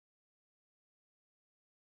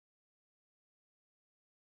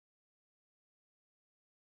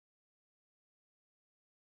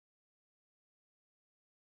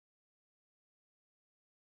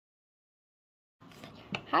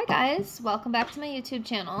Hi guys, welcome back to my YouTube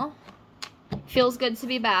channel. Feels good to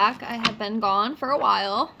be back. I have been gone for a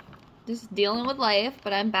while, just dealing with life,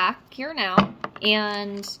 but I'm back here now.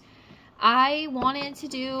 And I wanted to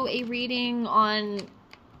do a reading on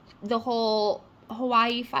the whole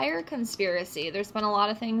Hawaii fire conspiracy. There's been a lot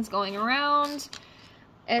of things going around.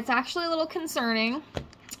 It's actually a little concerning,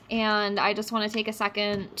 and I just want to take a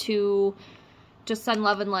second to just send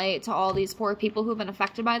love and light to all these poor people who've been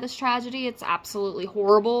affected by this tragedy. It's absolutely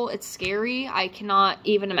horrible. It's scary. I cannot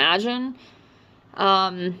even imagine.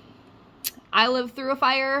 I lived through a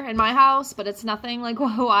fire in my house, but it's nothing like what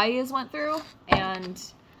Hawaii has went through. And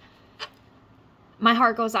my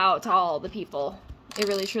heart goes out to all the people. It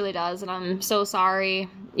really, truly does. And I'm so sorry,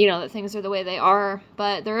 you know, that things are the way they are.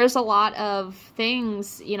 But there is a lot of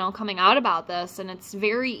things, you know, coming out about this, and it's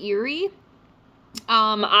very eerie.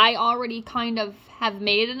 I already kind of have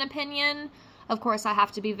made an opinion. Of course, I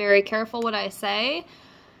have to be very careful what I say.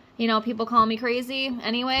 You know, people call me crazy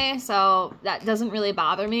anyway, so that doesn't really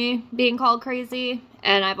bother me being called crazy.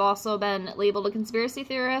 And I've also been labeled a conspiracy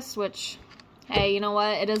theorist, which, hey, you know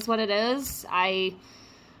what? It is what it is. I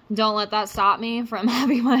don't let that stop me from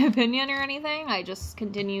having my opinion or anything. I just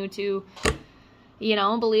continue to, you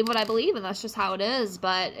know, believe what I believe, and that's just how it is.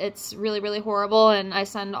 But it's really, really horrible, and I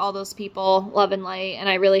send all those people love and light, and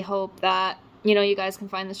I really hope that, you know, you guys can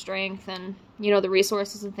find the strength and, you know, the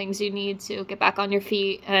resources and things you need to get back on your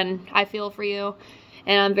feet. And I feel for you,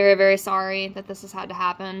 and I'm very, very sorry that this has had to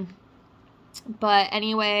happen. But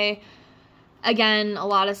anyway, again, a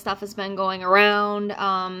lot of stuff has been going around.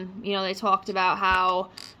 You know, they talked about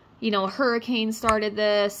how, you know, a hurricane started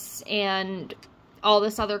this and all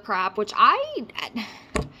this other crap, which I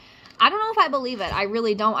don't know if I believe it. I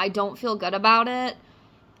really don't. I don't feel good about it.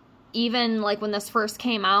 Even like when this first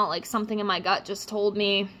came out, like something in my gut just told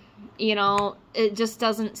me, you know, it just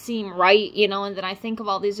doesn't seem right, you know. And then I think of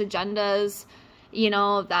all these agendas, you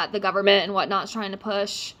know, that the government and whatnot's trying to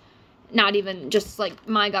push. Not even just like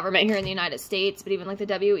my government here in the United States, but even like the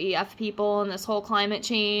WEF people and this whole climate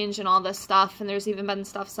change and all this stuff. And there's even been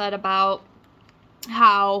stuff said about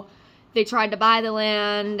how they tried to buy the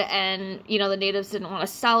land and, you know, the natives didn't want to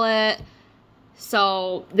sell it.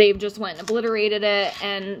 So they've just went and obliterated it.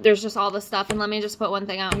 And there's just all this stuff. And let me just put one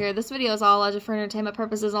thing out here. This video is all alleged for entertainment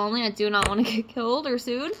purposes only. I do not want to get killed or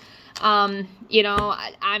sued. You know,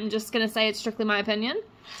 I'm just going to say it's strictly my opinion.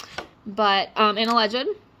 But, and alleged.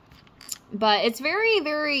 But it's very,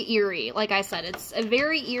 very eerie. Like I said, it's a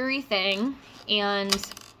very eerie thing. And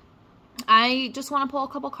I just want to pull a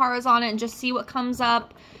couple cards on it and just see what comes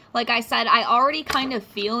up. Like I said, I already kind of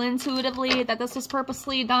feel intuitively that this was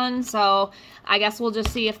purposely done, so I guess we'll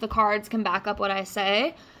just see if the cards can back up what I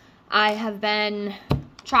say. I have been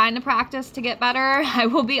trying to practice to get better. I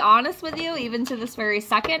will be honest with you, even to this very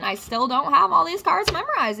second, I still don't have all these cards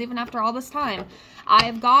memorized, even after all this time.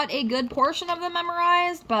 I've got a good portion of them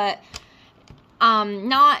memorized, but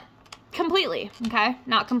not completely, okay?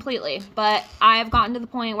 Not completely, but I have gotten to the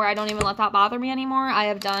point where I don't even let that bother me anymore. I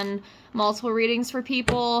have done multiple readings for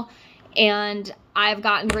people, and I've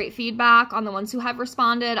gotten great feedback on the ones who have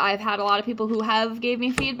responded. I've had a lot of people who have gave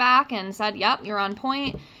me feedback and said, yep, you're on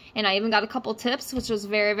point. And I even got a couple tips, which was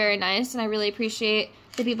very, very nice, and I really appreciate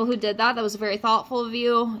the people who did that. That was very thoughtful of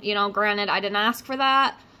you. You know, granted, I didn't ask for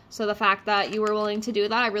that, so the fact that you were willing to do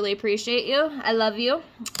that, I really appreciate you. I love you.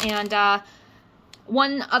 And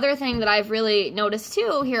one other thing that I've really noticed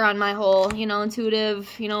too here on my whole, you know, intuitive,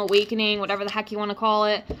 you know, awakening, whatever the heck you want to call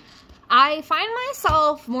it, I find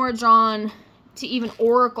myself more drawn to even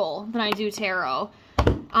Oracle than I do Tarot.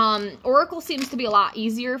 Oracle seems to be a lot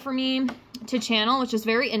easier for me to channel, which is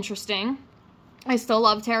very interesting. I still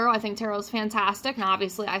love Tarot. I think Tarot is fantastic, and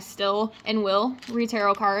obviously I still and will read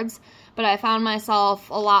Tarot cards, but I found myself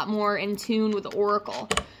a lot more in tune with Oracle.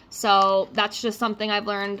 So that's just something I've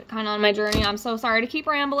learned kind of on my journey. I'm so sorry to keep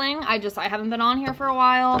rambling. I haven't been on here for a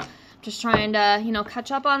while. Just trying to, you know,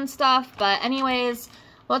 catch up on stuff. But anyways,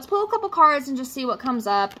 let's pull a couple cards and just see what comes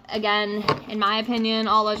up. Again, in my opinion,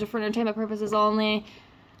 all legend for entertainment purposes only.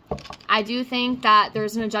 I do think that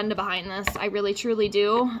there's an agenda behind this. I really, truly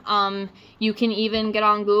do. You can even get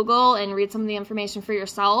on Google and read some of the information for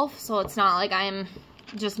yourself. So it's not like I'm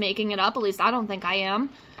just making it up. At least I don't think I am.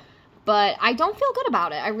 But I don't feel good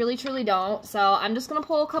about it. I really, truly don't. So I'm just going to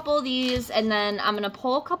pull a couple of these, and then I'm going to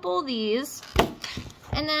pull a couple of these,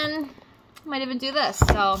 and then I might even do this.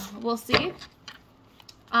 So we'll see.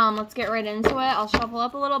 Let's get right into it. I'll shuffle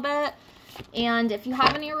up a little bit. And if you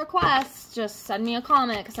have any requests, just send me a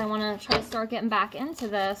comment, because I want to try to start getting back into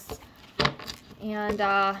this. And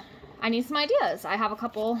I need some ideas. I have a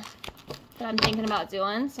couple that I'm thinking about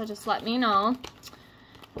doing, so just let me know.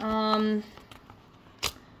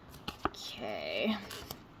 Okay.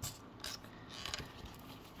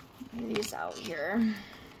 Get these out here.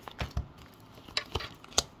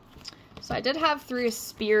 So I did have 3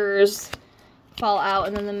 spears fall out,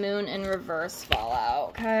 and then the moon in reverse fall out,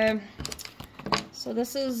 okay? So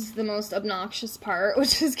this is the most obnoxious part,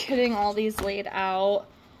 which is getting all these laid out.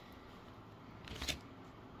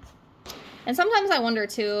 And sometimes I wonder,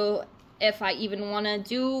 too, if I even want to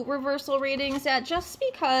do reversal readings yet, just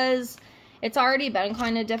because it's already been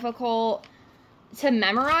kind of difficult to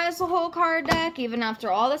memorize the whole card deck, even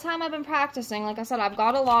after all the time I've been practicing. Like I said, I've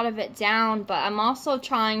got a lot of it down, but I'm also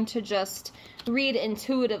trying to just read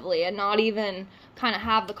intuitively and not even kind of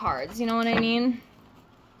have the cards, you know what I mean?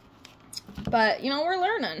 But, you know, we're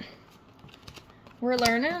learning. We're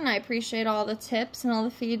learning, and I appreciate all the tips and all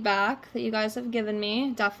the feedback that you guys have given me.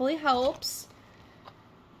 It definitely helps.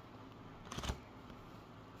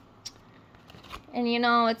 And, you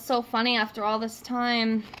know, it's so funny, after all this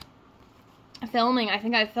time filming, I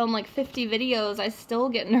think I filmed like 50 videos, I still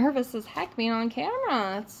get nervous as heck being on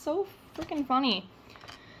camera. It's so freaking funny.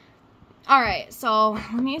 Alright, so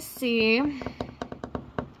let me see.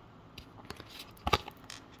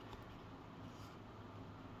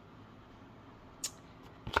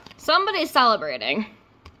 Somebody's celebrating.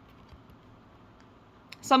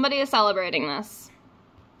 Somebody is celebrating this.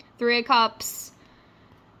 3 of Cups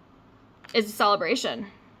is a celebration.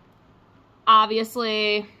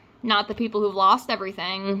 Obviously, not the people who've lost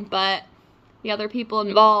everything, but the other people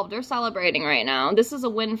involved are celebrating right now. This is a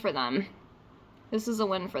win for them. This is a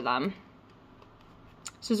win for them.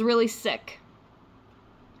 This is really sick.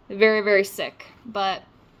 Very, very sick. But,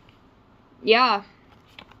 yeah.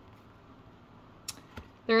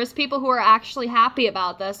 There's people who are actually happy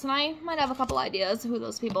about this, and I might have a couple ideas of who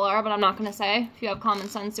those people are, but I'm not going to say. If you have common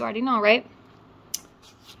sense, you already know, right?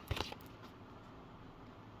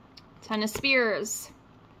 10 of Spears.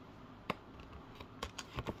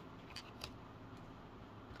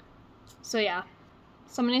 So yeah,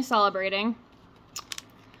 somebody's celebrating.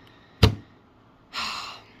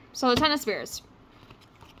 So the 10 of Spears.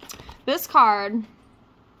 This card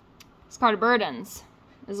of burdens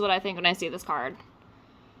is what I think when I see this card.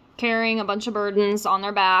 Carrying a bunch of burdens on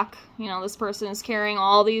their back. You know, this person is carrying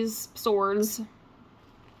all these swords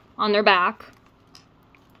on their back.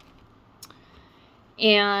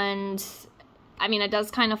 And, I mean, it does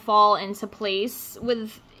kind of fall into place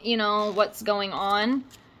with, you know, what's going on.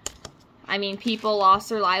 I mean, people lost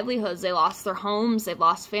their livelihoods. They lost their homes. They've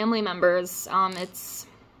lost family members.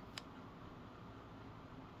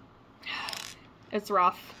 It's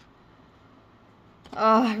rough.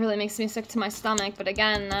 It really makes me sick to my stomach. But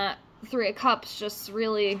again, that 3 of Cups just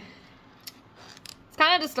really, it's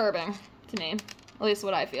kind of disturbing to me. At least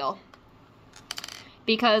what I feel.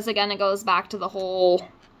 Because, again, it goes back to the whole,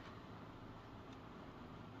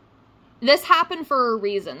 this happened for a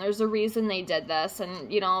reason. There's a reason they did this.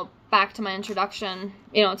 And, you know, back to my introduction,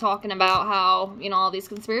 you know, talking about how, you know, all these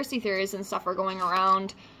conspiracy theories and stuff are going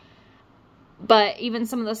around. But even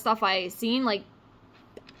some of the stuff I've seen, like,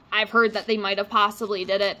 I've heard that they might have possibly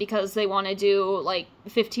did it because they want to do, like,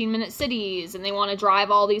 15-minute cities, and they want to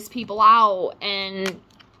drive all these people out, and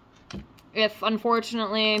if,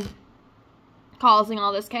 unfortunately, causing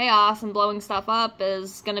all this chaos and blowing stuff up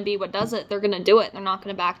is going to be what does it, they're going to do it. They're not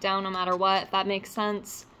going to back down no matter what, if that makes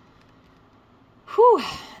sense. Whew,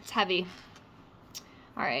 it's heavy.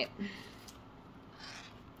 Alright.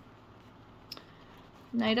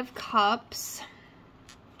 Knight of Cups.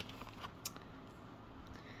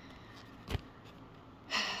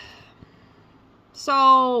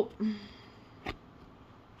 So,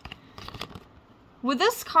 with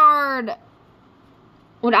this card,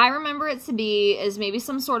 what I remember it to be is maybe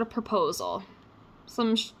some sort of proposal.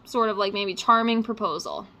 Some sort of, like, maybe charming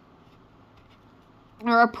proposal.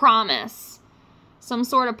 Or a promise. Some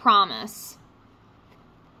sort of promise.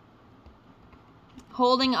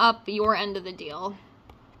 Holding up your end of the deal.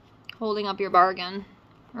 Holding up your bargain.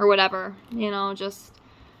 Or whatever. You know, just,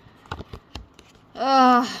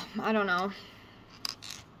 I don't know.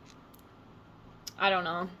 I don't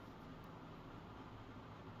know.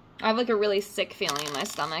 I have, like, a really sick feeling in my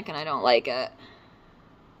stomach, and I don't like it.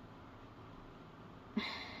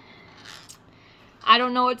 I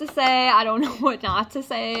don't know what to say. I don't know what not to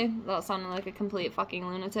say. That sounded like a complete fucking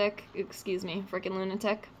lunatic. Excuse me, freaking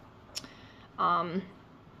lunatic. But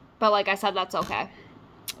like I said, that's okay.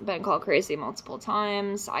 I've been called crazy multiple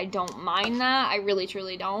times. I don't mind that. I really,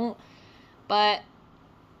 truly don't. But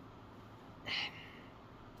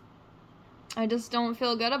I just don't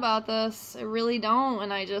feel good about this. I really don't.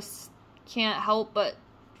 And I just can't help but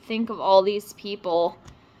think of all these people.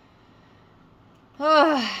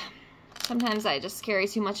 Sometimes I just carry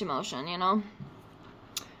too much emotion, you know? All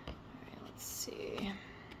right, let's see.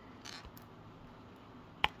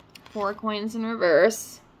 4 coins in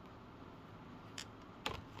reverse.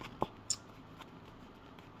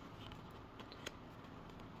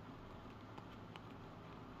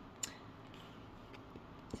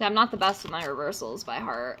 See, I'm not the best with my reversals by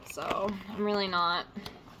heart, so I'm really not.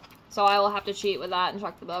 So I will have to cheat with that and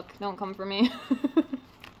check the book. Don't come for me.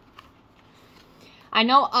 I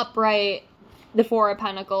know upright, the 4 of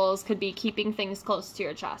Pentacles could be keeping things close to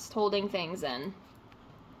your chest, holding things in.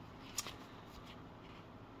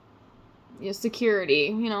 Your security,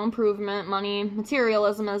 you know, improvement, money,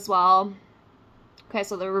 materialism as well. Okay,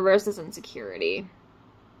 so the reverse is insecurity.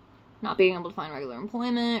 Not being able to find regular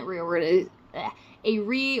employment, a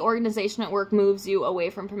reorganization at work moves you away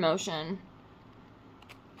from promotion,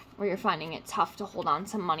 or you're finding it tough to hold on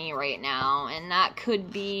to money right now. And that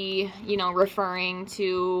could be, you know, referring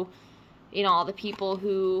to, you know, all the people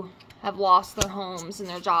who have lost their homes and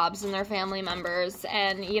their jobs and their family members.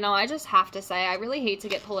 And, you know, I just have to say, I really hate to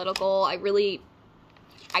get political. I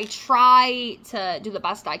try to do the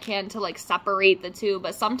best I can to, like, separate the two,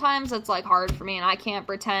 but sometimes it's, like, hard for me, and I can't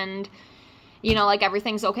pretend, you know, like,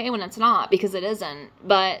 everything's okay when it's not, because it isn't.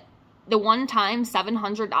 But the one-time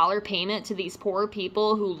 $700 payment to these poor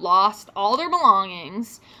people who lost all their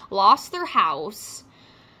belongings, lost their house,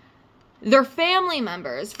 their family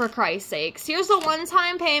members, for Christ's sakes. Here's a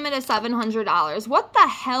one-time payment of $700. What the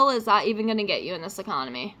hell is that even going to get you in this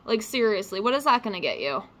economy? Like, seriously, what is that going to get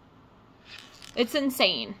you? It's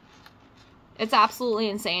insane. It's absolutely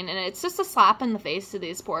insane, and it's just a slap in the face to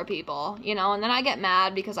these poor people, you know? And then I get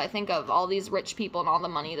mad because I think of all these rich people and all the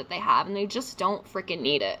money that they have, and they just don't freaking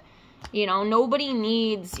need it. You know, nobody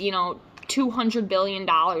needs, you know, $200 billion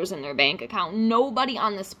in their bank account. Nobody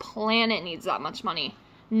on this planet needs that much money.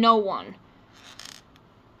 No one.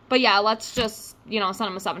 But yeah, let's just, you know, send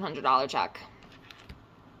them a $700 check.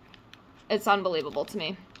 It's unbelievable to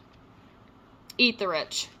me. Eat the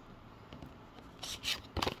rich.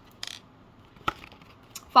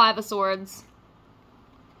 5 of Swords.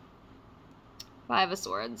 5 of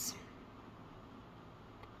Swords.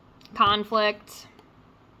 Conflict.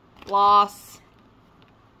 Loss.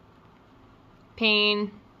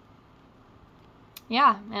 Pain.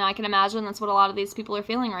 Yeah, and I can imagine that's what a lot of these people are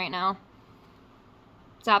feeling right now.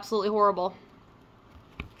 It's absolutely horrible.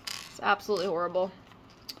 It's absolutely horrible.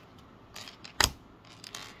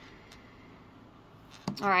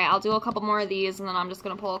 Alright, I'll do a couple more of these, and then I'm just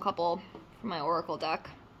going to pull a couple from my Oracle deck.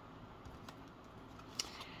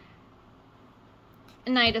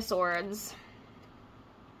 Knight of Swords.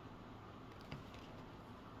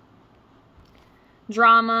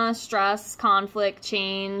 Drama, stress, conflict,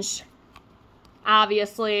 change.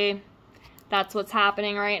 Obviously, that's what's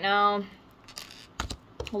happening right now.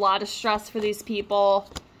 A lot of stress for these people.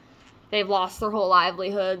 They've lost their whole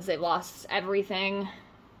livelihoods. They've lost everything.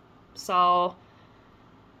 So,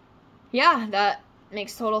 yeah, that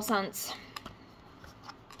makes total sense.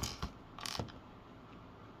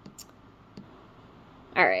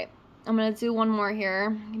 Alright, I'm going to do one more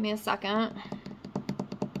here. Give me a second.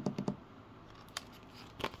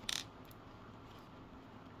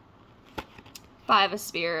 Five of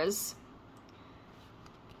Spears.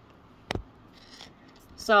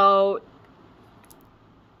 So,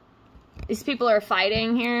 these people are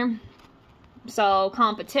fighting here. So,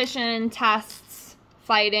 competition, tests,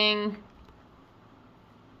 fighting.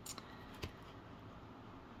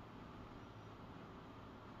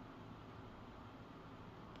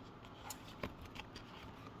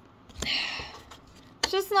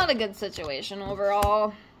 It's just not a good situation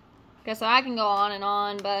overall. Guess I can go on and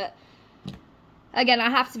on, but again, I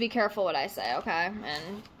have to be careful what I say, okay?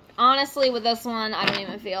 And honestly, with this one, I don't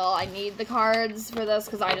even feel I need the cards for this,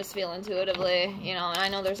 because I just feel intuitively, you know, and I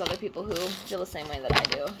know there's other people who feel the same way that I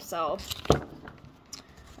do, so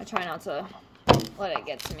I try not to let it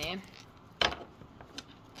get to me.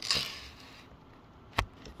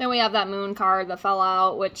 Then we have that Moon card that fell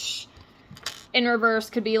out, which in reverse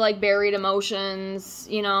could be like buried emotions,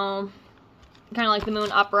 you know, kind of like the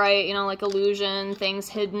Moon upright, you know, like illusion, things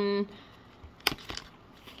hidden.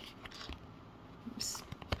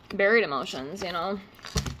 Buried emotions, you know.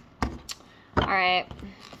 Alright.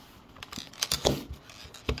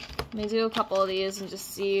 Let me do a couple of these and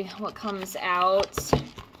just see what comes out.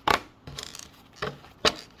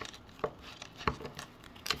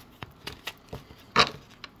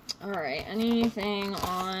 Alright, anything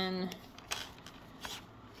on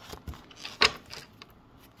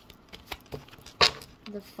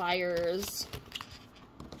the fires?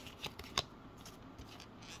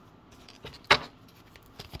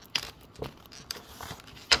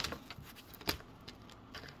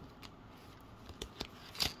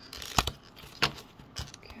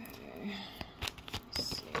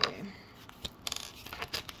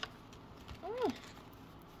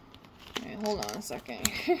 hold on a second.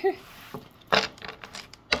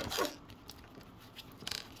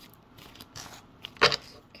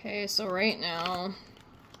 Okay, so right now,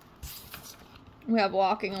 we have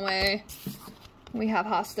walking away. We have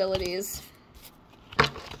hostilities.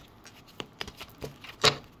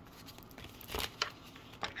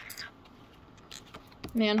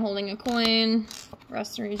 Man holding a coin.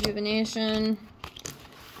 Rest and rejuvenation.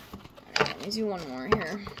 Alright, let me do one more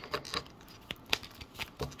here.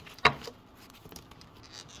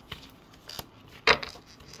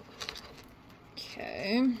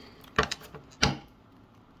 Okay.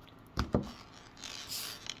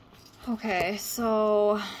 Okay,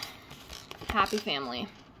 so happy family.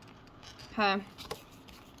 Okay.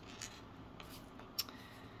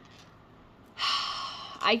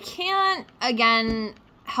 I can't, again,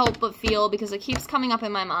 help but feel, because it keeps coming up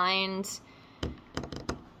in my mind,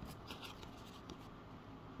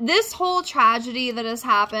 this whole tragedy that has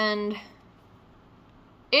happened,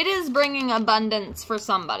 it is bringing abundance for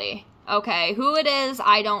somebody. Okay, who it is,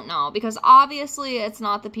 I don't know, because obviously it's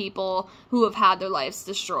not the people who have had their lives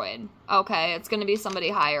destroyed. Okay, it's going to be somebody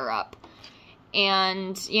higher up.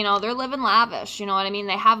 And, you know, they're living lavish, you know what I mean?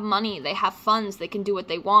 They have money, they have funds, they can do what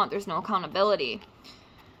they want, there's no accountability.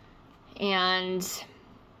 And,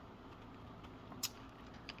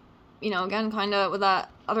 you know, again, kind of with that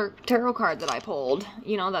other tarot card that I pulled,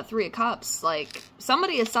 you know, that Three of Cups, like,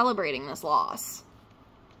 somebody is celebrating this loss.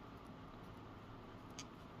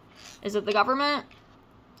 Is it the government?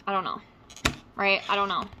 I don't know. Right? I don't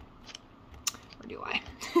know. Or do I?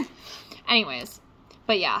 Anyways.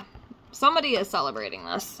 But yeah. Somebody is celebrating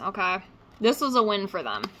this, okay? This was a win for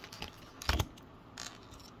them.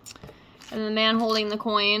 And the man holding the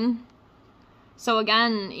coin. So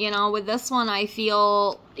again, you know, with this one, I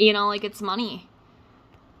feel, you know, like it's money.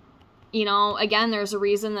 You know, again, there's a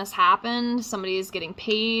reason this happened. Somebody is getting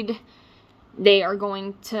paid. They are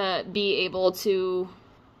going to be able to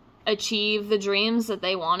achieve the dreams that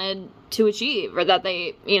they wanted to achieve, or that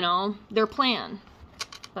they, you know, their plan.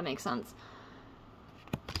 That makes sense.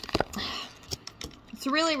 It's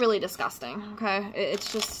really, really disgusting, okay?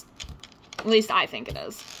 It's just, at least I think it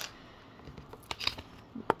is.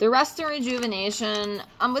 The rest and rejuvenation.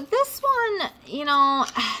 With this one, you know,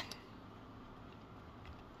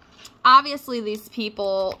 obviously these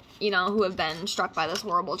people, you know, who have been struck by this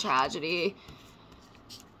horrible tragedy,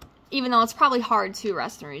 even though it's probably hard to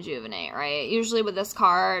rest and rejuvenate, right? Usually with this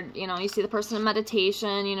card, you know, you see the person in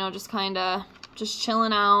meditation, you know, just kind of just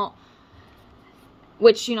chilling out,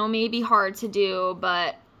 which, you know, may be hard to do,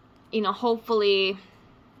 but, you know, hopefully,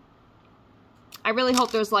 I really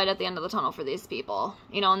hope there's light at the end of the tunnel for these people,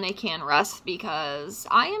 you know, and they can rest, because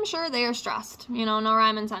I am sure they are stressed, you know, no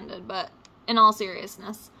rhyme intended, but in all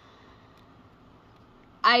seriousness,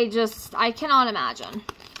 I cannot imagine.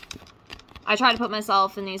 I try to put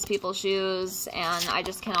myself in these people's shoes, and I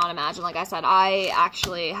just cannot imagine. Like I said, I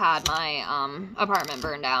actually had my apartment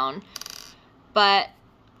burned down. But,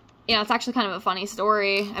 you know, it's actually kind of a funny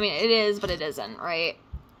story. I mean, it is, but it isn't, right?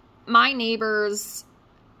 My neighbors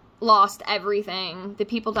lost everything. The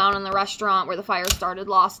people down in the restaurant where the fire started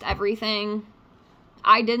lost everything.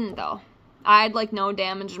 I didn't, though. I had, like, no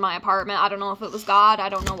damage in my apartment. I don't know if it was God. I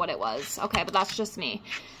don't know what it was. Okay, but that's just me.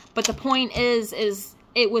 But the point is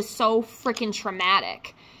it was so freaking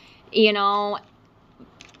traumatic, you know,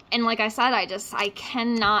 and like I said, I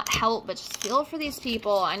cannot help but just feel for these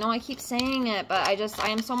people. I know I keep saying it, but I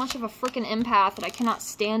am so much of a freaking empath that I cannot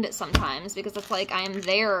stand it sometimes, because it's like I am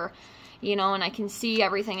there, you know, and I can see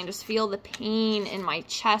everything and just feel the pain in my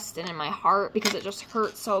chest and in my heart, because it just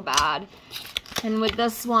hurts so bad. And with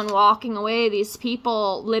this one, walking away, these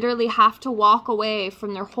people literally have to walk away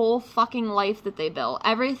from their whole fucking life that they built.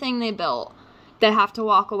 Everything they built, they have to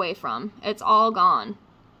walk away from. It's all gone.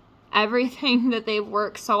 Everything that they've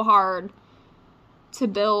worked so hard to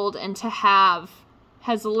build and to have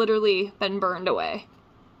has literally been burned away.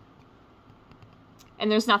 And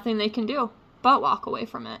there's nothing they can do but walk away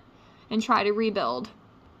from it and try to rebuild.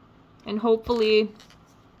 And hopefully,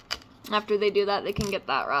 after they do that, they can get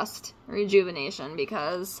that rest, rejuvenation,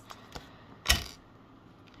 because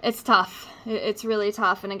it's tough. It's really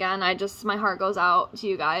tough. And again, my heart goes out to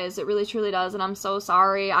you guys. It really, truly does. And I'm so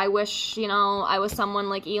sorry. I wish, you know, I was someone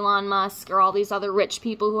like Elon Musk or all these other rich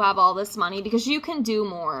people who have all this money, because you can do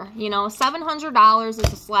more. You know, $700 is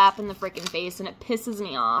a slap in the freaking face, and it pisses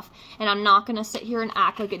me off. And I'm not going to sit here and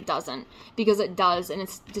act like it doesn't, because it does. And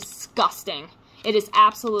it's disgusting. It is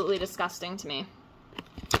absolutely disgusting to me.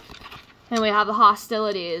 And we have the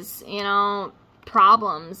hostilities, you know,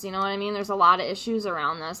 problems, you know what I mean? There's a lot of issues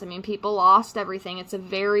around this. I mean, people lost everything. It's a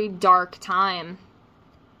very dark time.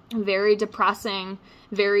 very depressing,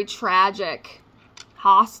 very tragic,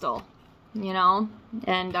 hostile, you know?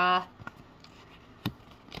 And I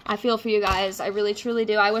feel for you guys. I really, truly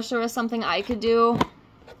do. I wish there was something I could do.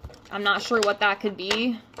 I'm not sure what that could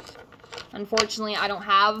be. Unfortunately, I don't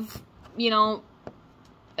have, you know,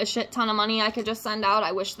 a shit ton of money I could just send out.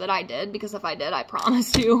 I wish that I did, because if I did, I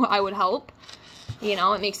promise you I would help. You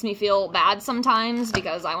know, it makes me feel bad sometimes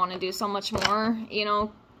because I want to do so much more, you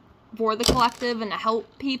know, for the collective and to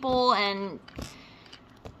help people, and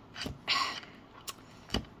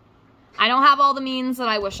I don't have all the means that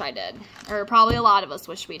I wish I did, or probably a lot of us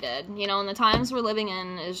wish we did, you know, and the times we're living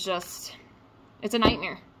in is just, it's a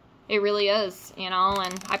nightmare. It really is, you know,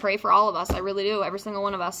 and I pray for all of us. I really do. Every single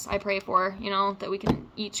one of us I pray for, you know, that we can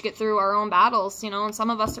each get through our own battles, you know, and some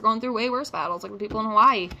of us are going through way worse battles, like the people in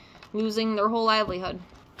Hawaii, losing their whole livelihood.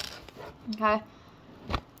 Okay?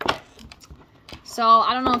 So,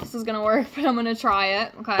 I don't know if this is going to work, but I'm going to try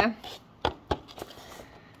it, okay?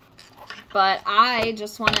 But I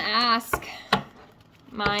just want to ask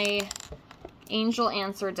my angel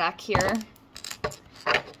answer deck here,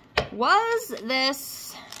 was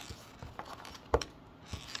this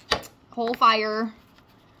whole fire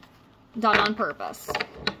done on purpose?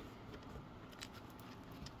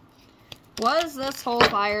 Was this whole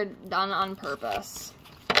fire done on purpose?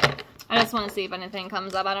 I just want to see if anything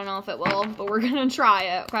comes up. I don't know if it will, but we're going to try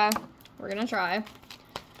it, okay? We're going to try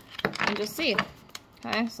and just see.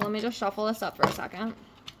 Okay, so let me just shuffle this up for a second.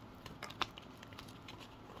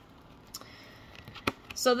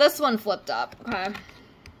 So this one flipped up, okay?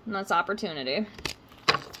 And that's opportunity.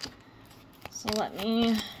 So let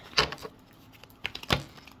me...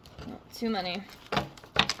 Not too many.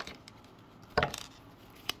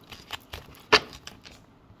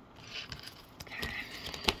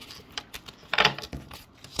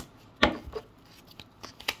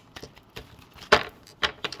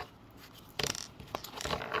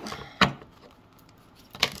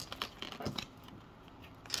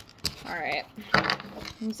 Alright,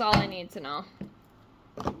 that's all I need to know.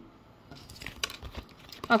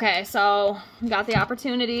 Okay, so we got the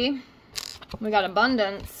opportunity, we got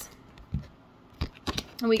abundance,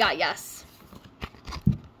 and we got yes.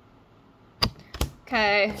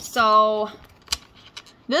 Okay, so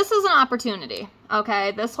this is an opportunity,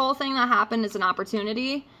 okay? This whole thing that happened is an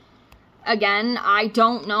opportunity. Again, I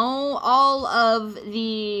don't know all of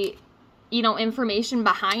the, you know, information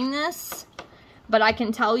behind this, but I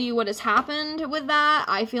can tell you what has happened with that.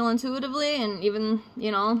 I feel intuitively, and even,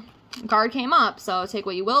 you know, the card came up, so take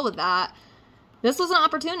what you will with that. This was an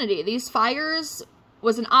opportunity. These fires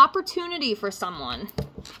was an opportunity for someone.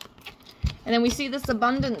 And then we see this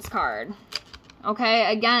abundance card.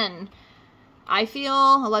 Okay, again, I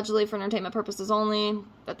feel, allegedly for entertainment purposes only,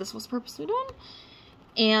 that this was purposely done.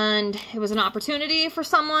 And it was an opportunity for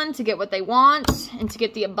someone to get what they want and to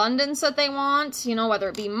get the abundance that they want, you know, whether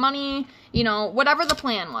it be money, you know, whatever the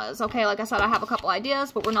plan was. Okay, like I said, I have a couple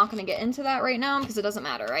ideas, but we're not going to get into that right now because it doesn't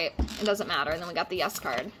matter, right? It doesn't matter. And then we got the yes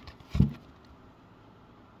card.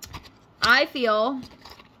 I feel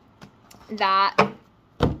that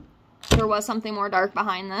there was something more dark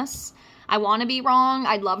behind this. I want to be wrong.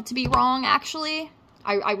 I'd love to be wrong, actually.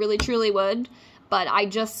 I really, truly would. But I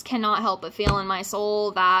just cannot help but feel in my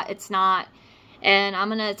soul that it's not. And I'm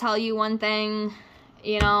going to tell you one thing,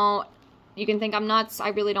 you know, you can think I'm nuts. I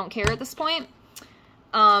really don't care at this point.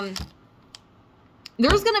 There's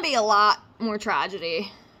going to be a lot more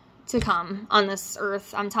tragedy to come on this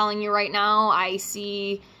earth. I'm telling you right now, I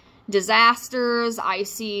see disasters. I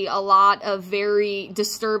see a lot of very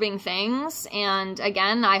disturbing things. And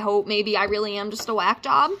again, I hope maybe I really am just a whack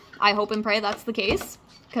job. I hope and pray that's the case,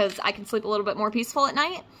 because I can sleep a little bit more peaceful at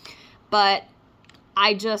night. But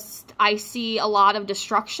I see a lot of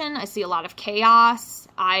destruction. I see a lot of chaos.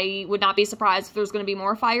 I would not be surprised if there's going to be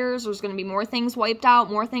more fires. There's going to be more things wiped out,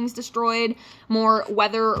 more things destroyed, more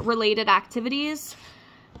weather-related activities.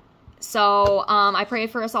 So I pray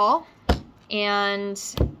for us all. And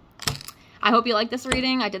I hope you like this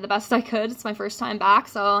reading. I did the best I could. It's my first time back,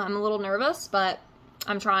 so I'm a little nervous, but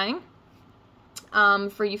I'm trying.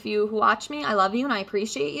 For you few who watch me, I love you and I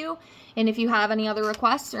appreciate you. And if you have any other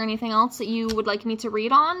requests or anything else that you would like me to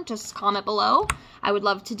read on, just comment below. I would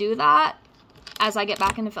love to do that as I get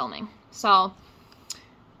back into filming. So,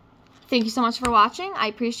 thank you so much for watching. I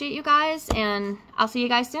appreciate you guys, and I'll see you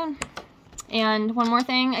guys soon. And one more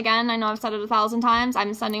thing, again, I know I've said it 1,000 times,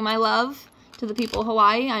 I'm sending my love to the people of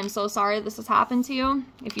Hawaii. I'm so sorry this has happened to you.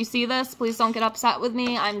 If you see this, please don't get upset with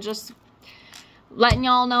me. I'm just letting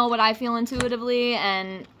y'all know what I feel intuitively,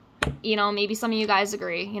 and you know, maybe some of you guys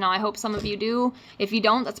agree. You know, I hope some of you do. If you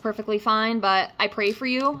don't, that's perfectly fine, but I pray for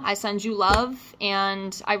you. I send you love,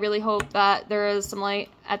 and I really hope that there is some light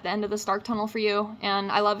at the end of this dark tunnel for you,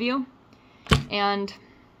 and I love you, and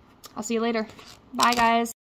I'll see you later. Bye, guys.